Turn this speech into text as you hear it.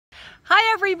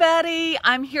Hi everybody,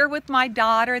 I'm here with my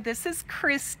daughter. This is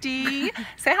Christy.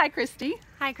 Say hi, Christy.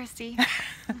 Hi, Christy.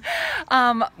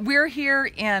 We're here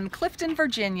in Clifton,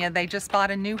 Virginia. They just bought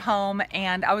a new home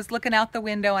and I was looking out the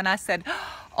window and I said,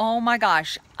 oh my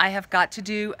gosh, I have got to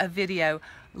do a video.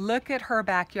 Look at her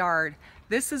backyard.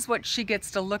 This is what she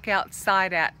gets to look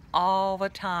outside at all the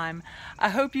time. I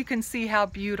hope you can see how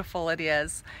beautiful it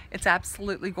is. It's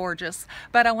absolutely gorgeous.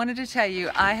 But I wanted to tell you,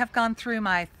 I have gone through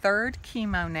my third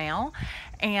chemo now,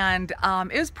 and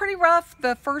it was pretty rough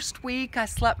the first week. I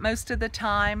slept most of the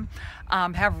time,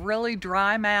 have really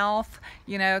dry mouth,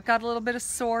 you know, got a little bit of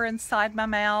sore inside my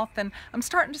mouth, and I'm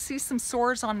starting to see some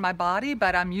sores on my body,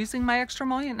 but I'm using my extra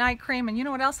emollient night cream. And you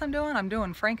know what else I'm doing? I'm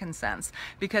doing frankincense,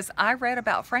 because I read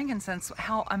about frankincense,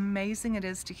 how amazing it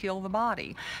is to heal the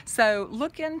body. So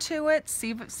look into it,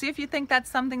 see if you think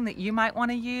that's something that you might want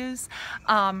to use.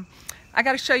 I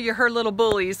got to show you her little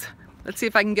bullies. Let's see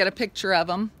if I can get a picture of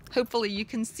them. Hopefully you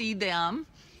can see them.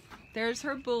 There's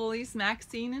her bullies,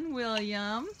 Maxine and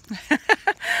William.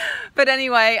 But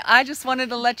anyway, I just wanted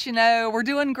to let you know we're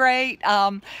doing great.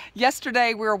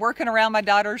 Yesterday we were working around my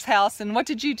daughter's house, and what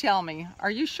did you tell me? Are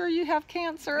you sure you have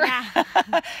cancer? Yeah.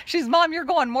 She's, Mom, you're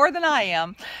going more than I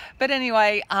am. But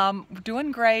anyway, we're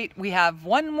doing great. We have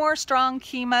one more strong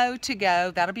chemo to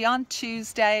go. That'll be on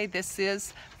Tuesday. This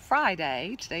is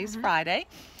Friday. Today's Friday.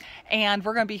 And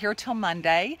we're going to be here till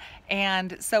Monday.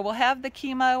 And so we'll have the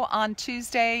chemo on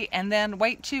Tuesday and then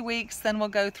wait 2 weeks. Then we'll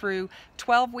go through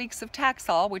 12 weeks of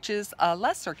Taxol, which is a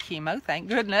lesser chemo, thank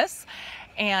goodness.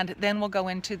 And then we'll go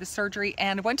into the surgery.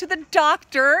 And went to the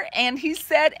doctor and he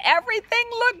said everything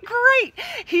looked great.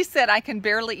 He said, I can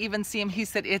barely even see him. He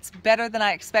said, it's better than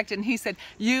I expected. And he said,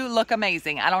 you look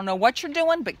amazing. I don't know what you're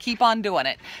doing, but keep on doing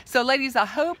it. So ladies, I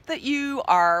hope that you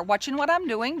are watching what I'm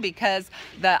doing, because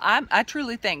I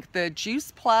truly think the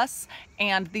Juice Plus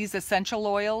and these essential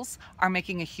oils are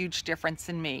making a huge difference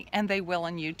in me, and they will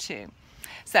in you too.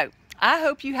 So I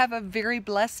hope you have a very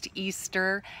blessed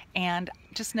Easter, and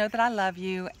just know that I love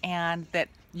you and that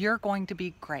you're going to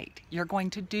be great. You're going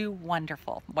to do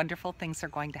wonderful. Wonderful things are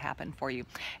going to happen for you.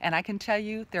 And I can tell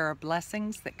you there are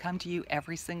blessings that come to you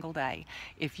every single day.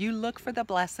 If you look for the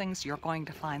blessings, you're going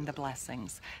to find the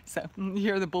blessings. So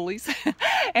you're the bullies.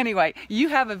 Anyway, you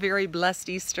have a very blessed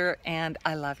Easter and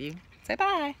I love you. Say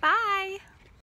bye. Bye.